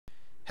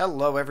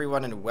Hello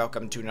everyone and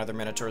welcome to another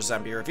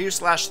MinotaurZombie review /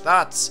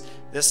 thoughts,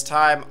 this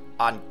time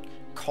on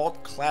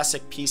cult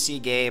classic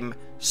PC game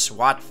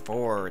SWAT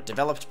 4,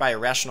 developed by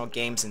Irrational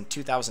Games in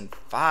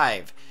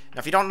 2005. Now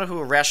if you don't know who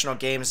Irrational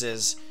Games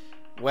is,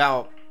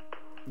 well,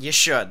 you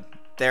should.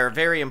 They're a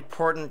very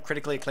important,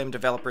 critically acclaimed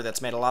developer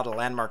that's made a lot of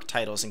landmark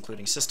titles,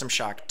 including System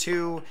Shock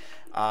 2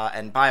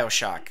 and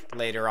Bioshock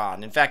later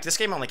on. In fact, this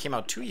game only came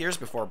out 2 years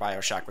before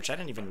Bioshock, which I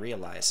didn't even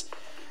realize.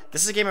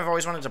 This is a game I've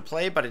always wanted to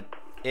play, but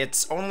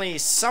it's only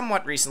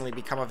somewhat recently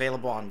become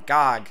available on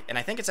GOG, and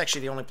I think it's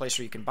actually the only place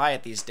where you can buy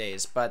it these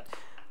days. But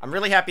I'm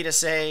really happy to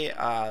say,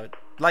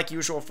 like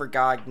usual for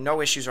GOG,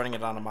 no issues running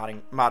it on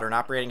a modern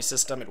operating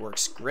system. It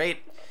works great.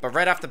 But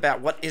right off the bat,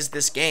 what is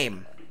this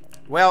game?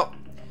 Well,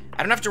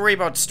 I don't have to worry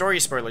about story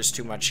spoilers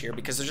too much here,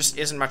 because there just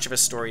isn't much of a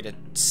story to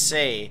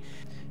say.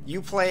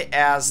 You play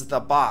as the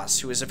boss,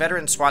 who is a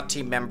veteran SWAT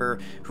team member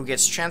who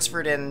gets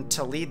transferred in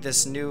to lead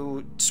this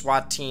new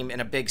SWAT team in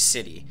a big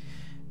city.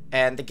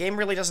 And the game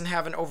really doesn't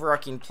have an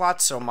overarching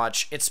plot so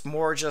much. It's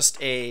more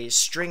just a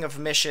string of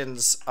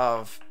missions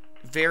of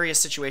various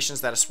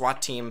situations that a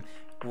SWAT team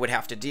would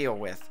have to deal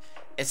with.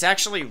 It's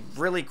actually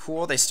really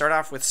cool. They start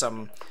off with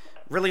some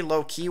really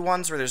low-key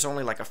ones where there's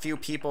only like a few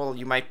people.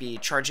 You might be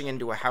charging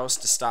into a house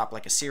to stop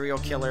like a serial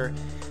killer,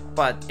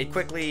 but it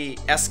quickly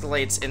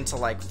escalates into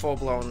like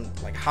full-blown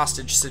like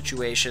hostage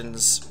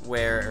situations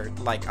where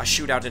like a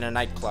shootout in a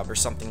nightclub or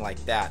something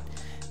like that.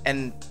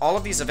 And all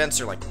of these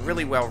events are like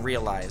really well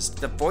realized.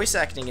 The voice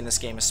acting in this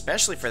game,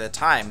 especially for the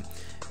time,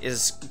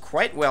 is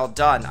quite well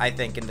done, I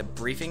think, in the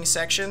briefing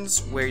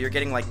sections where you're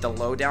getting like the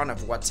lowdown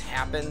of what's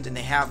happened, and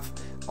they have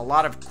a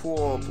lot of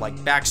cool like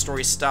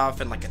backstory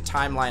stuff and like a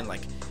timeline,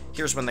 like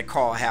here's when the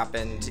call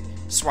happened,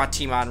 SWAT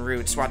team en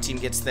route, SWAT team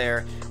gets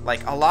there,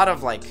 like a lot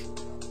of like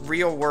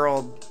real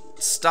world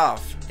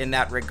stuff in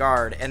that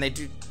regard. And they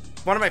do,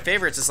 one of my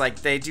favorites is like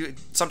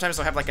sometimes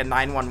they'll have like a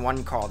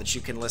 911 call that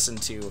you can listen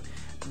to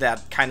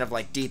that kind of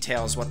like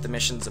details what the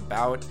mission's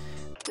about.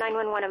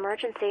 911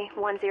 emergency,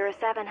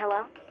 107,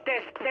 hello?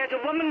 There's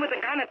a woman with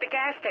a gun at the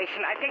gas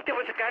station. I think there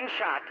was a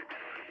gunshot,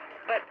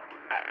 but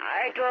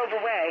I drove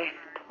away.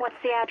 What's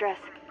the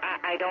address?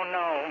 I don't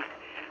know.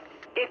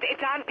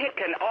 It's on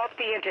Pitkin, off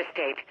the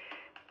interstate.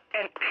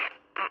 And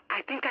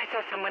I think I saw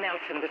someone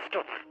else in the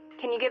store.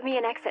 Can you give me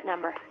an exit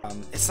number?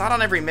 It's not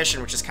on every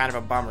mission, which is kind of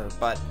a bummer,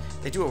 but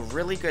they do a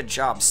really good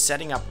job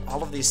setting up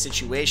all of these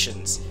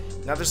situations.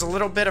 Now, there's a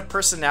little bit of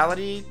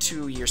personality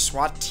to your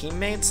SWAT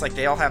teammates, like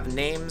they all have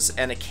names,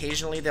 and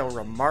occasionally they'll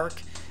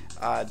remark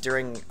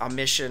during a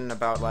mission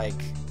about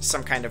like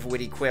some kind of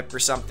witty quip or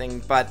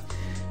something, but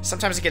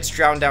sometimes it gets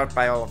drowned out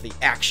by all of the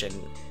action.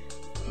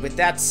 With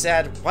that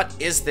said, what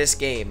is this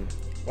game?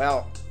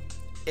 Well,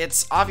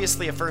 it's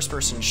obviously a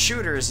first-person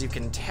shooter, as you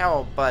can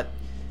tell, but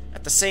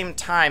at the same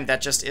time,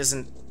 that just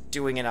isn't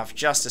doing enough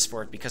justice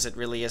for it, because it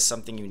really is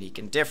something unique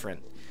and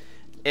different.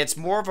 It's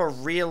more of a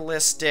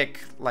realistic,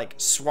 like,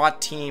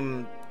 SWAT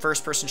team,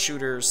 first-person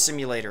shooter,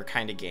 simulator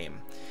kind of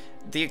game.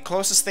 The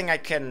closest thing I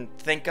can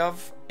think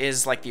of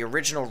is, like, the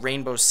original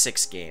Rainbow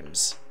Six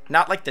games.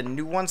 Not like the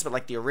new ones, but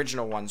like the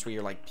original ones, where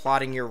you're, like,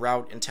 plotting your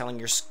route and telling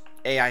your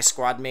AI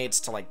squad mates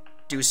to, like,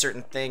 do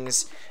certain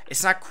things.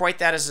 It's not quite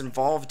that as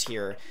involved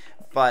here,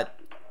 but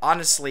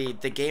honestly,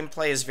 the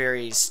gameplay is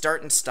very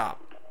start and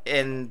stop,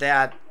 in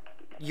that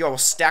you'll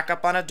stack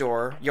up on a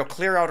door, you'll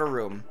clear out a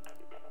room,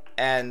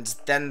 and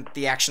then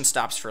the action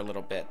stops for a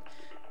little bit.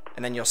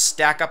 And then you'll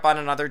stack up on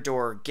another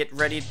door, get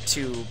ready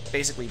to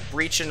basically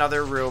breach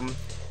another room,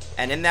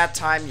 and in that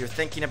time, you're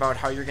thinking about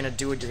how you're going to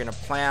do it, you're going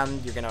to plan,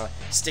 you're going to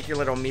stick your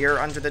little mirror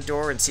under the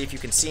door and see if you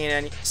can see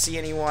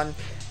anyone,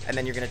 and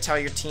then you're going to tell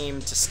your team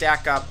to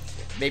stack up,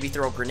 maybe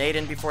throw a grenade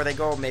in before they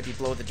go, maybe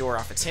blow the door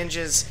off its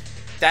hinges.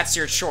 That's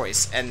your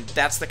choice, and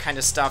that's the kind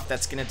of stuff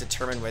that's going to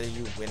determine whether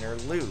you win or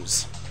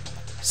lose.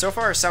 So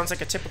far, it sounds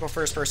like a typical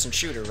first-person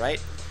shooter,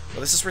 right?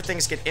 Well, this is where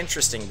things get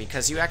interesting,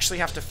 because you actually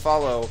have to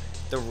follow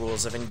the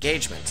rules of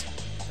engagement.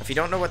 If you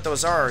don't know what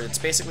those are, it's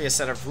basically a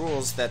set of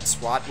rules that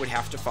SWAT would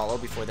have to follow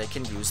before they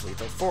can use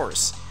lethal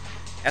force.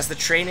 As the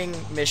training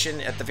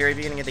mission at the very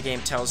beginning of the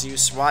game tells you,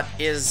 SWAT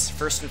is,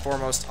 first and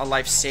foremost, a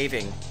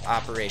life-saving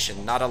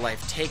operation, not a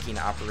life-taking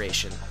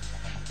operation.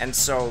 And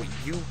so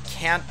you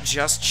can't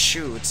just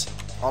shoot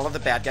all of the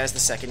bad guys the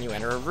second you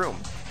enter a room.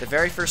 The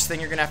very first thing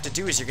you're going to have to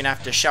do is you're going to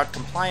have to shout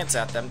compliance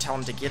at them, tell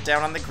them to get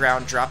down on the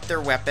ground, drop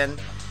their weapon,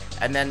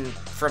 and then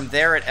from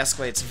there it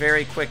escalates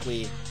very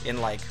quickly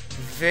in like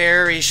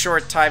very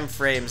short time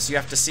frames. You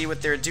have to see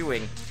what they're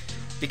doing,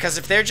 because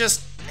if they're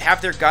just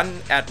have their gun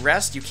at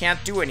rest, you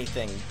can't do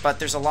anything. But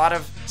there's a lot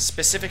of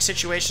specific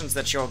situations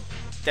that you'll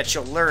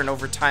learn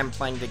over time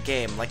playing the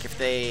game, like if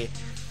they,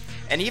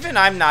 and even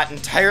I'm not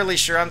entirely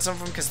sure on some of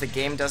them, because the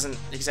game doesn't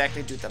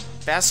exactly do the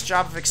best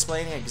job of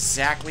explaining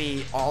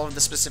exactly all of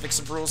the specifics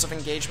of rules of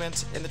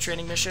engagement in the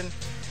training mission.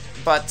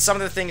 But some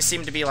of the things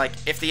seem to be like,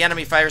 if the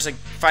enemy fires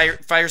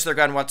their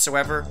gun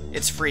whatsoever,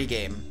 it's free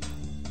game.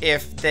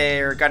 If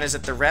their gun is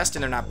at the rest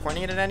and they're not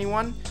pointing it at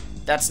anyone,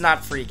 that's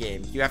not free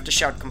game. You have to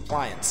shout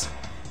compliance.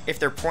 If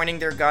they're pointing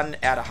their gun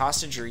at a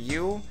hostage or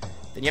you,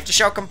 then you have to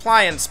shout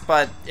compliance,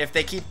 but if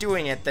they keep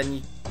doing it,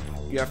 then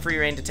you have free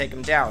reign to take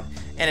them down.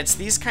 And it's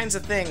these kinds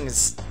of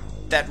things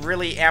that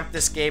really amp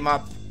this game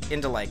up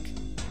into, like,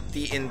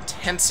 the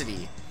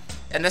intensity.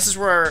 And this is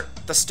where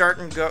the start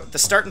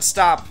and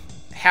stop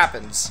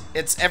happens.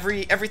 It's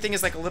everything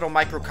is like a little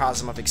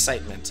microcosm of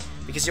excitement,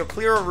 because you'll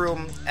clear a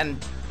room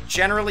and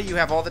generally you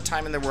have all the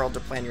time in the world to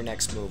plan your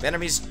next move.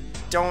 Enemies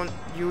don't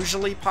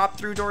usually pop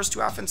through doors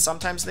too often,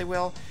 sometimes they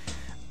will,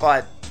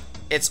 but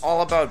it's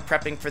all about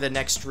prepping for the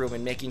next room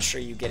and making sure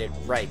you get it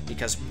right,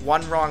 because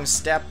one wrong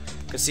step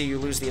could see you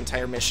lose the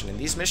entire mission, and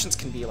these missions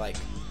can be like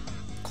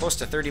close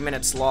to 30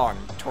 minutes long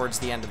towards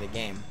the end of the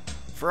game.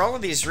 For all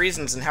of these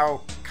reasons and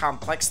how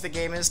complex the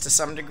game is to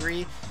some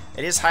degree,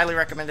 it is highly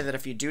recommended that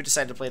if you do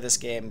decide to play this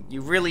game,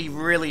 you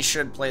really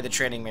should play the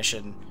training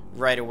mission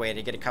right away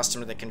to get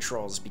accustomed to the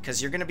controls,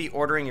 because you're going to be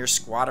ordering your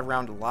squad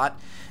around a lot,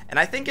 and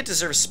I think it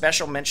deserves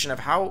special mention of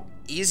how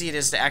easy it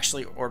is to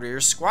actually order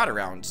your squad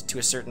around to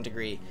a certain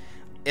degree.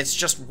 It's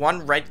just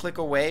one right click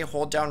away,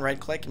 hold down right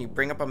click, and you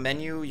bring up a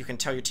menu. You can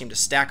tell your team to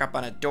stack up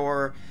on a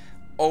door,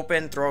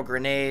 open, throw a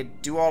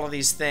grenade, do all of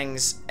these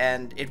things,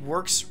 and it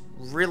works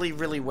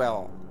really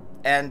well.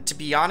 And to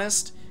be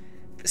honest,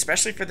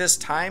 especially for this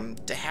time,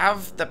 to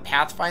have the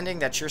pathfinding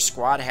that your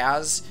squad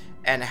has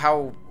and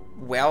how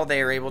well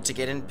they are able to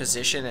get in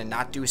position and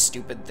not do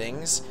stupid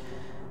things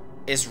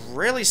is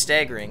really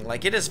staggering.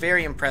 Like, it is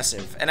very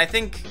impressive, and I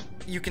think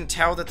you can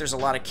tell that there's a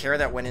lot of care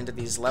that went into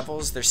these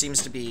levels. There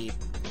seems to be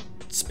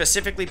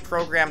specifically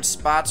programmed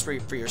spots for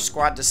your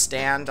squad to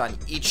stand on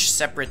each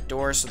separate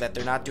door so that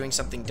they're not doing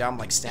something dumb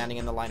like standing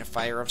in the line of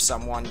fire of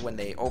someone when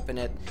they open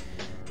it.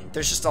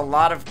 There's just a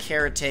lot of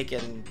care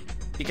taken,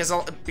 because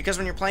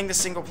when you're playing the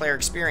single player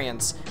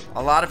experience,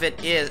 a lot of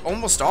it is,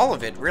 almost all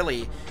of it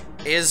really,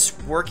 is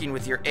working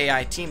with your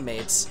AI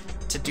teammates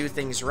to do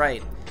things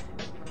right.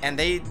 And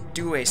they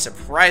do a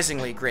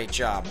surprisingly great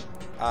job.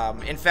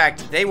 In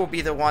fact, they will be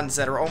the ones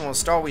that are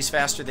almost always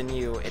faster than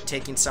you at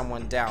taking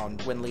someone down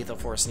when lethal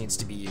force needs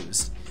to be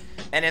used.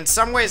 And in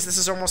some ways, this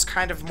is almost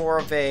kind of more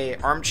of a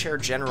armchair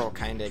general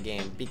kind of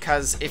game,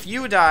 because if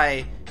you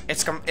die,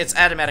 it's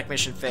automatic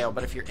mission fail,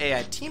 but if your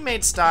AI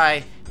teammates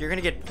die, you're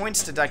going to get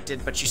points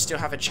deducted, but you still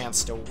have a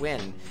chance to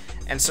win.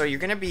 And so you're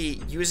going to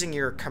be using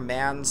your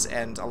commands,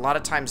 and a lot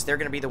of times they're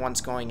going to be the ones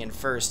going in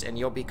first, and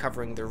you'll be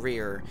covering the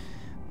rear.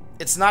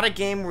 It's not a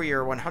game where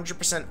you're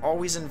 100%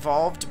 always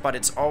involved, but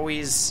it's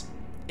always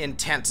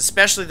intense,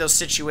 especially those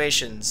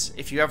situations.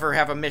 If you ever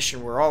have a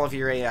mission where all of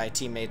your AI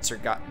teammates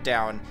are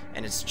down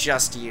and it's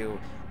just you,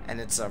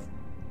 and it's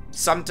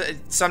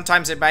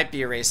sometimes it might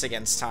be a race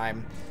against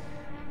time,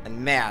 and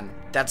man,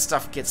 that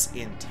stuff gets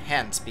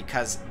intense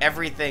because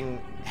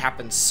everything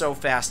happens so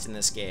fast in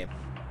this game.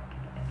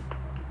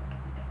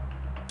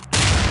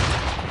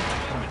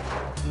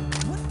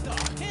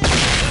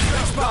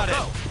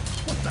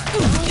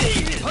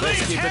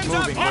 Let's keep it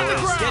moving,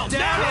 boys. Get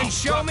down and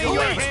show me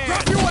your hands.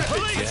 Drop your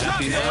weapons.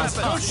 Drop your weapons.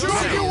 Don't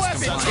shoot your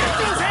weapons. Get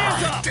those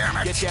hands up. Damn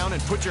it. Get down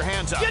and put your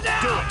hands up. Get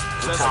down. Do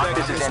it. Talk,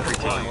 this is entry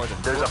team.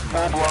 There's a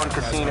full-blown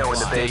casino in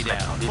the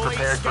basement. Be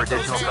prepared for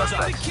additional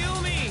suspects.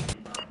 Kill me.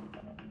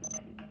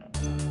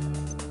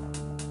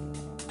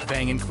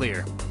 Bang and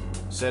clear.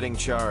 Setting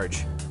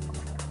charge.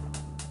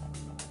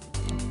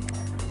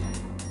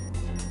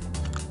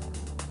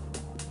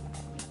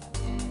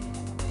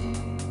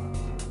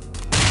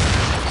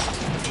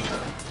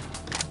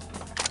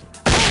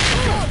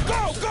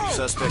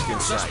 Suspect in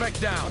sight.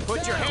 Suspect down.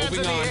 Put your hands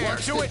in the air.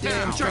 Do it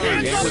now. Put your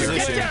hands in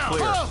position.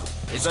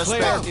 Clear.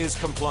 Suspect is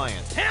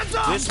compliant. Hands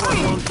up. This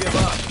one won't give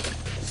up.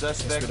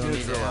 Suspect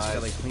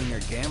neutralized. Clean your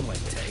gambling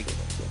take.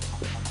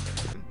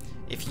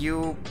 If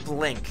you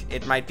blink,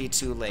 it might be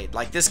too late.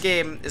 Like, this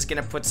game is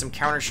gonna put some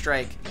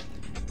Counter-Strike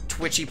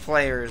twitchy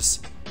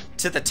players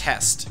to the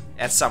test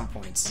at some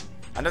points.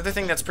 Another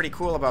thing that's pretty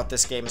cool about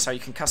this game is how you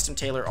can custom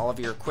tailor all of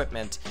your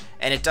equipment,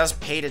 and it does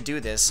pay to do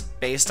this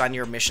based on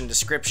your mission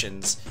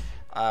descriptions.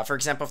 For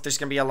example, if there's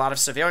going to be a lot of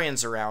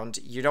civilians around,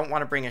 you don't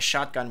want to bring a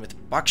shotgun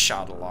with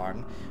buckshot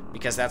along,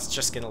 because that's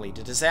just going to lead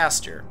to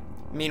disaster.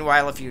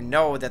 Meanwhile, if you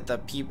know that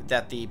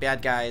the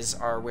bad guys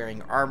are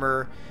wearing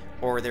armor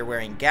or they're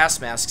wearing gas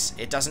masks,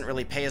 it doesn't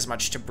really pay as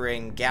much to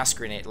bring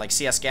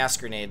CS gas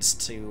grenades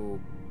to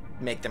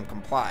make them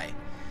comply.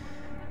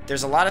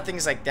 There's a lot of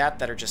things like that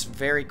that are just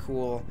very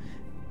cool.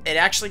 It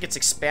actually gets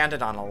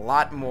expanded on a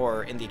lot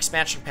more in the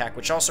expansion pack,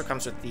 which also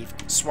comes with the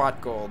SWAT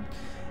gold.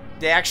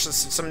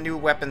 Some new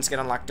weapons get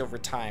unlocked over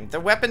time. The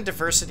weapon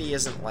diversity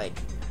isn't, like,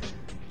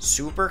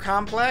 super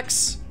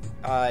complex.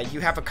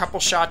 You have a couple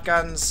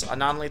shotguns, a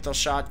non-lethal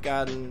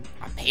shotgun,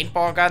 a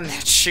paintball gun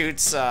that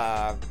shoots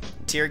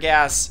tear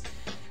gas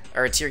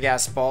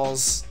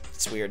balls.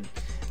 It's weird.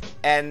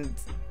 And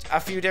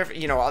a few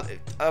different,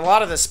 a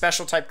lot of the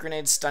special type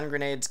grenades, stun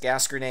grenades,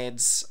 gas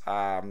grenades,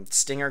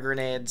 stinger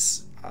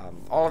grenades,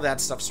 all of that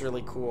stuff's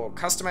really cool.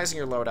 Customizing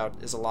your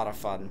loadout is a lot of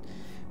fun.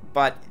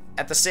 But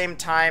at the same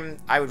time,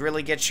 I would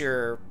really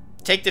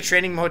take the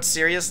training mode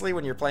seriously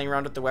when you're playing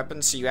around with the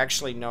weapons, so you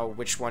actually know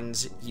which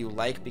ones you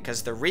like,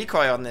 because the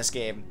recoil in this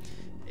game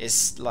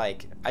is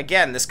like,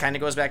 again, this kind of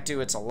goes back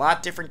to it's a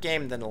lot different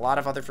game than a lot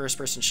of other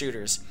first-person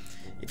shooters.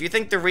 If you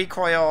think the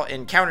recoil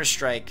in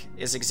Counter-Strike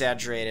is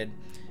exaggerated,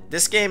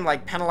 this game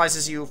like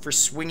penalizes you for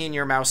swinging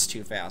your mouse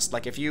too fast.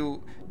 Like if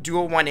you do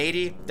a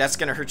 180, that's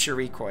gonna hurt your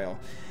recoil.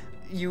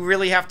 You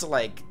really have to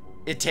like,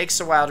 it takes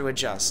a while to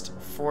adjust,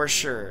 for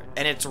sure,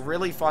 and it's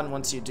really fun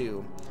once you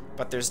do.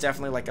 But there's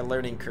definitely like a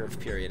learning curve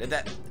period. And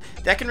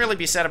that can really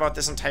be said about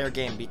this entire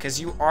game, because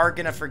you are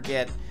gonna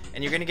forget,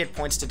 and you're gonna get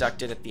points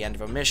deducted at the end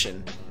of a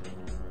mission.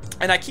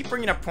 And I keep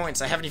bringing up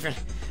points. I haven't even...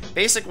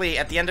 Basically,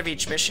 at the end of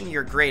each mission,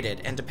 you're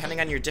graded, and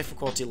depending on your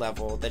difficulty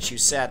level that you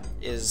set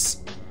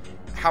is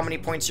how many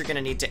points you're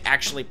gonna need to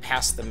actually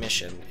pass the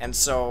mission. And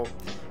so,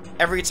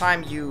 every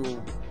time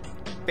you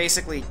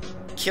basically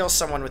kill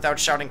someone without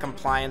shouting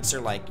compliance,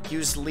 or like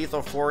use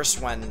lethal force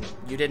when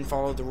you didn't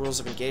follow the rules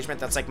of engagement,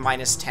 that's like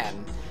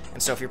 -10.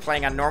 And so if you're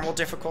playing on normal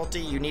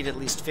difficulty, you need at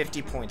least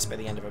 50 points by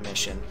the end of a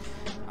mission.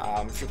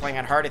 If you're playing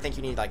on hard, I think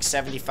you need like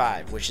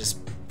 75, which is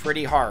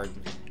pretty hard.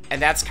 And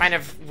that's kind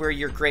of where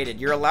you're graded.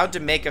 You're allowed to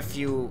make a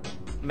few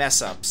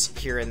mess ups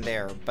here and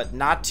there, but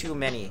not too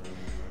many.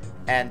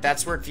 And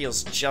that's where it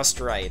feels just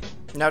right.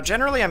 Now,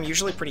 generally, I'm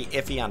usually pretty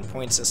iffy on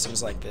point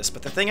systems like this,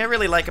 but the thing I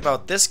really like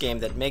about this game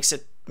that makes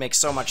it make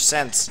so much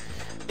sense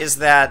is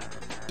that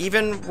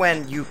even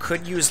when you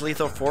could use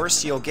lethal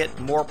force, you'll get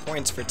more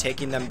points for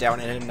taking them down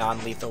in a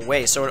non-lethal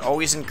way. So it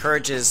always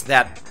encourages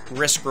that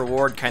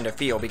risk-reward kind of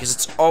feel, because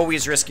it's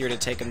always riskier to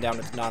take them down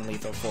with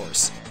non-lethal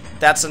force.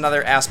 That's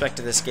another aspect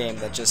of this game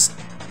that just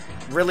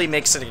really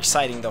makes it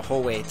exciting the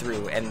whole way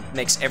through and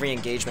makes every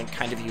engagement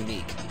kind of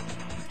unique.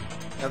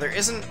 Now, there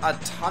isn't a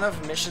ton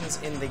of missions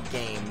in the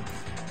game,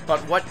 but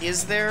what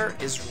is there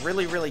is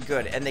really, really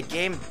good, and the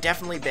game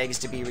definitely begs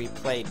to be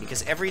replayed,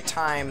 because every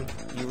time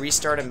you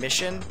restart a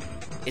mission,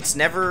 it's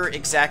never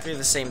exactly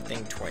the same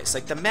thing twice.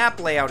 Like, the map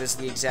layout is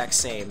the exact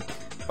same,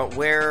 but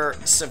where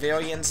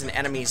civilians and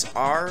enemies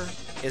are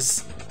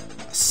is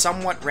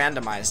somewhat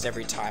randomized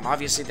every time.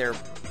 Obviously, there's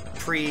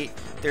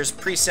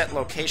preset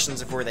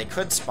locations of where they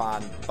could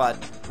spawn, but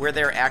where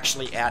they're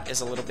actually at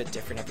is a little bit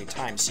different every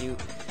time. So you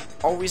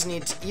always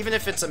need to, even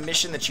if it's a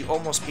mission that you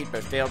almost beat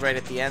but failed right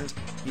at the end,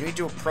 you need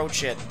to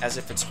approach it as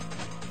if it's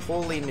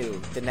wholly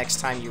new the next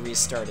time you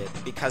restart it,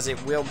 because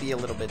it will be a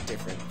little bit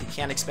different. You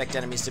can't expect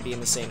enemies to be in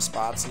the same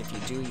spots, and if you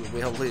do, you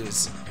will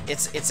lose.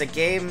 It's a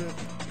game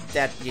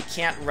that you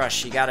can't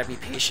rush, you gotta be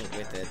patient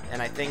with it,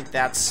 and I think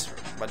that's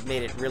what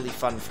made it really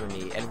fun for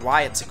me, and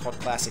why it's a cult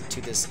classic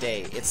to this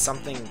day. It's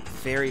something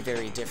very,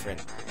 very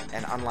different,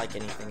 and unlike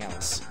anything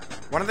else.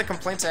 One of the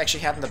complaints I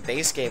actually had in the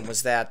base game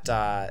was that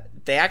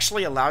they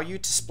actually allow you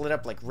to split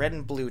up like red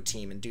and blue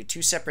team and do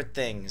two separate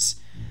things.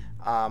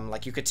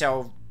 Like you could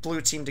tell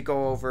blue team to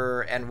go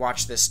over and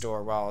watch this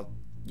door while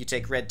you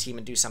take red team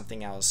and do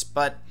something else.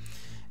 But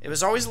it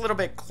was always a little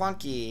bit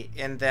clunky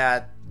in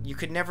that you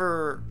could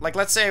never, like,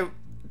 let's say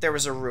there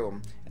was a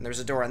room and there was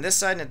a door on this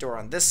side and a door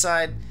on this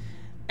side,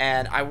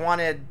 and I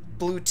wanted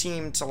blue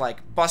team to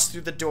like bust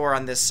through the door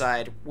on this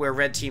side where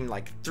red team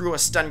like threw a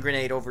stun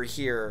grenade over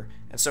here,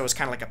 and so it was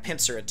kind of like a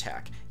pincer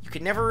attack. You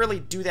could never really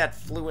do that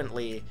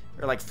fluidly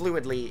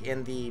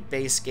in the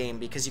base game,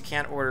 because you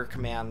can't order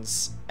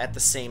commands at the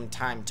same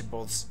time to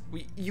both.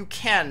 You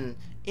can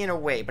in a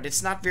way, but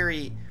it's not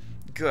very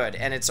good,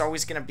 and it's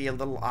always going to be a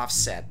little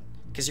offset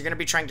because you're going to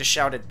be trying to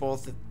shout at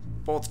both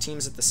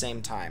teams at the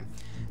same time.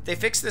 They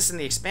fixed this in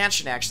the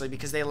expansion actually,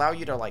 because they allow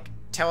you to like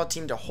tell a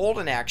team to hold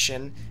an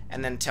action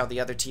and then tell the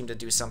other team to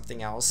do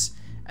something else,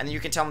 and then you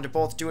can tell them to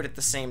both do it at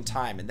the same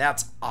time, and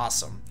that's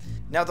awesome.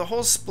 Now, the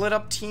whole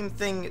split-up team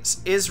thing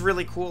is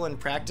really cool in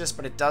practice,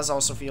 but it does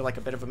also feel like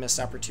a bit of a missed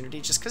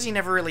opportunity, just because you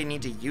never really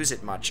need to use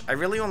it much. I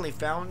really only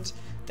found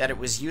that it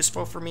was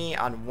useful for me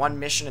on one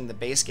mission in the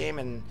base game,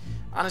 and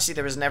honestly,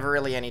 there was never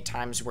really any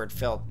times where it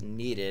felt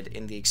needed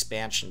in the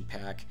expansion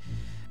pack.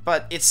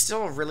 But it's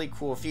still a really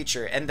cool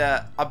feature, and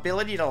the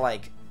ability to,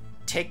 like,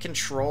 take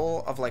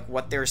control of, like,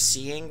 what they're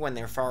seeing when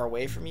they're far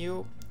away from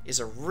you is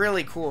a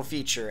really cool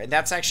feature, and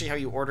that's actually how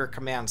you order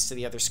commands to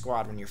the other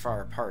squad when you're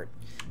far apart.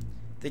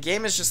 The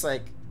game is just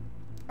like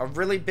a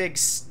really big,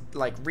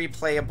 like,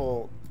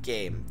 replayable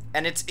game,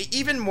 and it's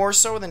even more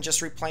so than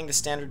just replaying the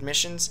standard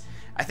missions.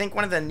 I think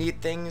one of the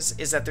neat things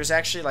is that there's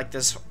actually like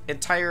this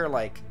entire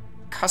like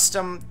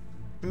custom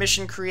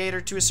mission creator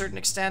to a certain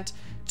extent,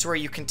 to where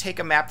you can take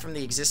a map from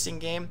the existing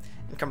game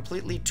and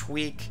completely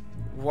tweak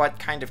what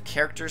kind of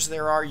characters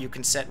there are. You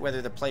can set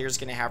whether the player is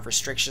going to have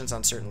restrictions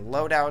on certain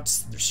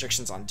loadouts,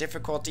 restrictions on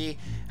difficulty,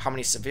 how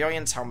many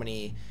civilians, how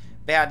many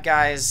bad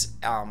guys,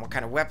 what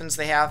kind of weapons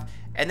they have,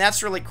 and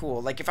that's really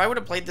cool. Like, if I would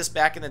have played this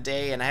back in the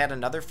day and I had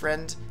another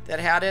friend that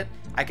had it,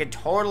 I could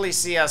totally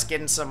see us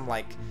getting some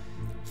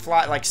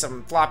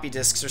some floppy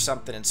disks or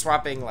something and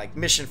swapping like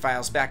mission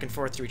files back and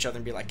forth to each other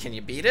and be like, can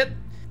you beat it?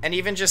 And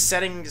even just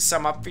setting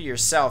some up for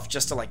yourself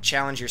just to like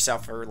challenge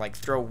yourself or like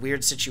throw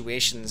weird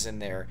situations in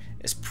there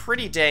is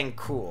pretty dang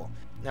cool.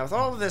 Now, with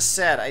all of this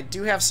said, I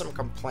do have some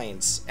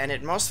complaints, and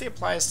it mostly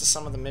applies to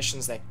some of the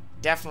missions that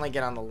definitely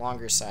get on the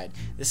longer side.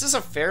 This is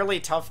a fairly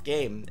tough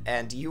game,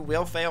 and you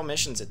will fail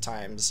missions at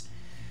times.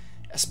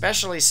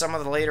 especially some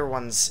of the later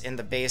ones in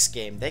the base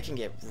game, they can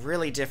get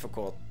really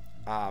difficult.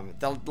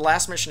 The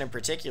last mission in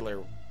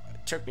particular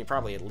took me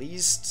probably at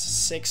least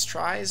 6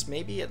 tries,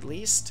 maybe at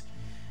least.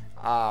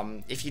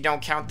 If you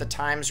don't count the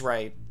times where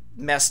I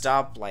messed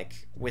up,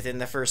 like within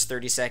the first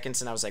 30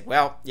 seconds, and I was like,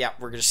 well, yeah,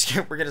 we're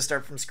gonna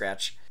start from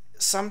scratch.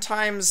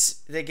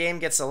 Sometimes the game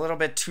gets a little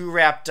bit too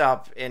wrapped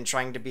up in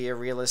trying to be a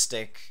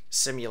realistic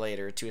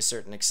simulator to a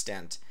certain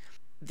extent.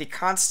 The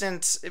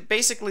constant,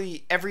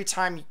 basically every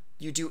time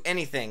you do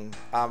anything,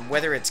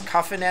 whether it's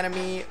cuff an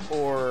enemy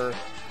or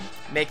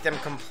make them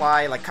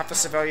comply, like cuff a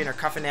civilian or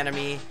cuff an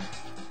enemy,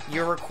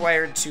 you're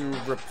required to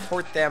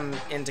report them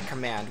into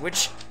command,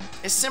 which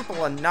is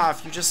simple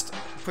enough. You just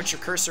put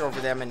your cursor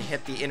over them and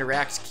hit the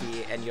interact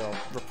key and you'll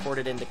report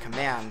it into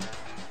command.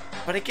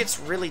 But it gets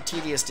really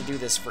tedious to do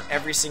this for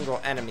every single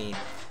enemy,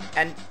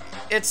 and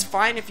it's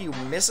fine if you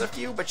miss a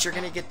few, but you're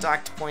going to get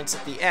docked points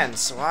at the end,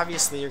 so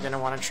obviously you're going to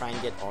want to try and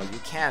get all you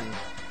can.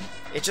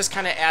 It just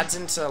kind of adds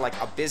into like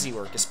a busy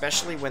work,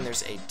 especially when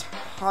there's a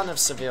ton of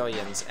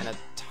civilians and a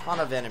ton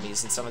of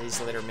enemies in some of these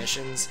later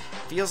missions.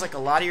 Feels like a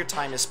lot of your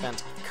time is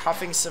spent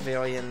cuffing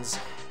civilians,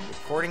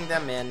 reporting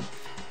them in,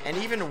 and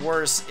even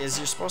worse is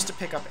you're supposed to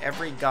pick up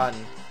every gun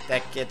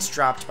that gets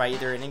dropped by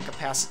either an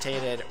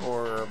incapacitated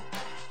or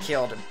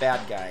killed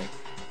bad guy.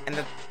 And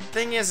the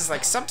thing is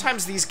like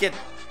sometimes these get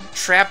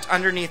trapped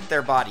underneath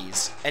their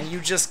bodies and you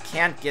just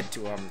can't get to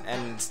them,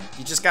 and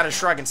you just gotta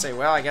shrug and say,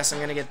 well, I guess I'm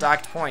gonna get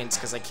docked points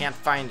because I can't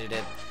find it.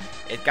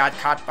 It got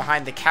caught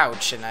behind the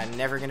couch and I'm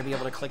never gonna be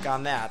able to click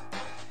on that.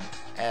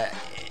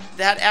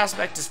 That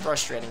aspect is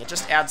frustrating. It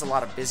just adds a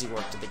lot of busy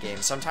work to the game.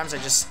 Sometimes I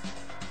just,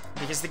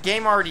 because the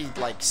game already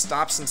like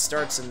stops and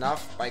starts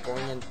enough by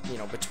going in, you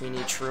know, between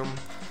each room,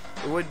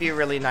 it would be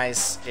really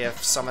nice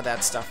if some of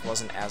that stuff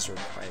wasn't as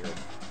required.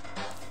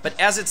 But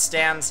as it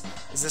stands,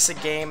 is this a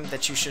game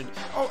that you should...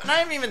 Oh, and I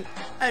haven't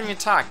even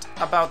talked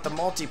about the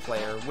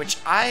multiplayer, which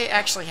I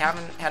actually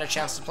haven't had a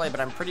chance to play, but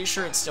I'm pretty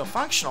sure it's still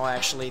functional,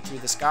 actually, through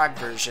the GOG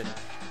version.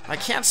 I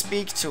can't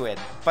speak to it,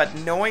 but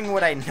knowing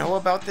what I know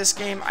about this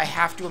game, I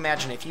have to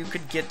imagine if you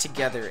could get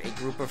together a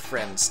group of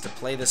friends to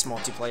play this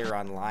multiplayer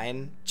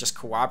online, just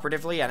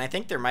cooperatively, and I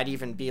think there might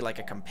even be like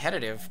a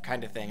competitive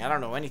kind of thing. I don't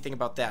know anything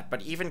about that,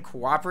 but even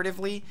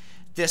cooperatively,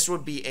 this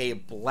would be a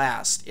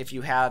blast if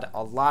you had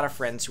a lot of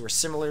friends who were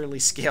similarly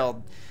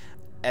skilled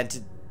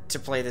and to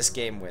play this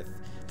game with.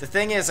 The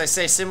thing is, I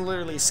say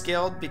similarly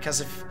skilled because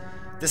if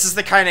this is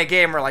the kind of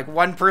game where like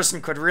one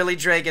person could really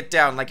drag it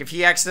down. Like if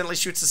he accidentally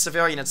shoots a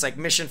civilian, it's like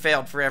mission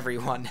failed for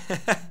everyone.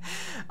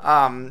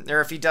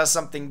 Or if he does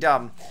something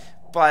dumb.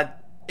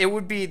 But it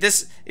would be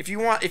this, if you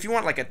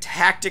want like a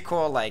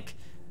tactical, like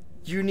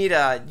you need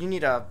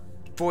a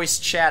voice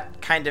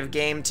chat kind of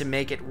game to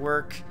make it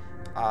work.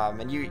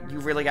 And you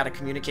really got to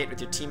communicate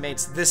with your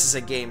teammates, this is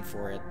a game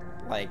for it.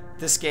 Like,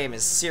 this game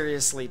is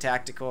seriously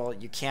tactical.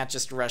 You can't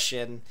just rush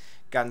in,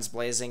 guns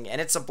blazing, and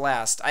it's a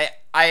blast.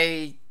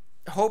 I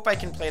hope I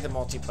can play the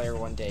multiplayer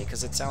one day,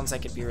 because it sounds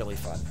like it'd be really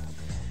fun.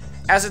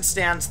 As it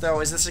stands,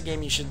 though, is this a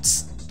game you should,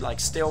 like,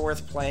 still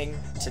worth playing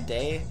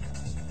today?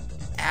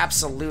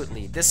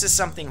 Absolutely. This is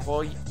something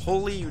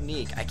wholly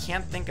unique. I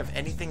can't think of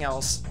anything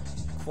else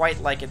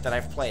quite like it that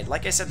I've played.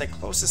 Like I said, the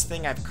closest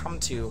thing I've come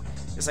to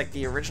is like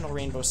the original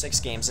Rainbow Six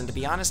games, and to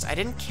be honest, I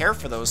didn't care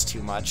for those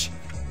too much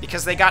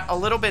because they got a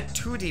little bit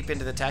too deep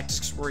into the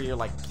tactics where you're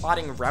like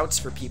plotting routes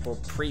for people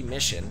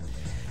pre-mission,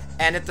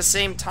 and at the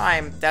same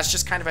time, that's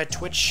just kind of a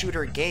twitch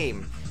shooter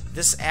game.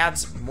 This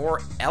adds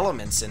more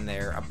elements in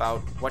there about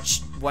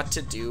what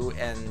to do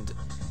and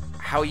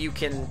how you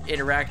can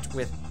interact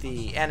with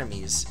the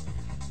enemies.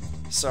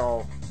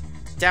 So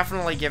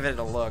definitely give it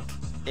a look.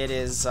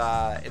 It's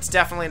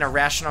definitely an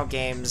Irrational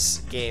Games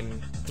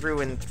game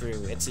through and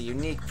through. It's a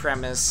unique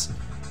premise.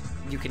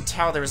 You can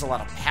tell there was a lot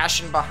of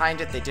passion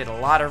behind it. They did a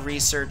lot of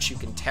research. You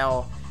can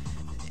tell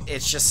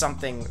it's just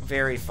something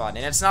very fun.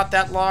 And it's not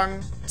that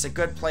long. It's a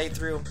good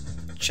playthrough.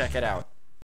 Check it out.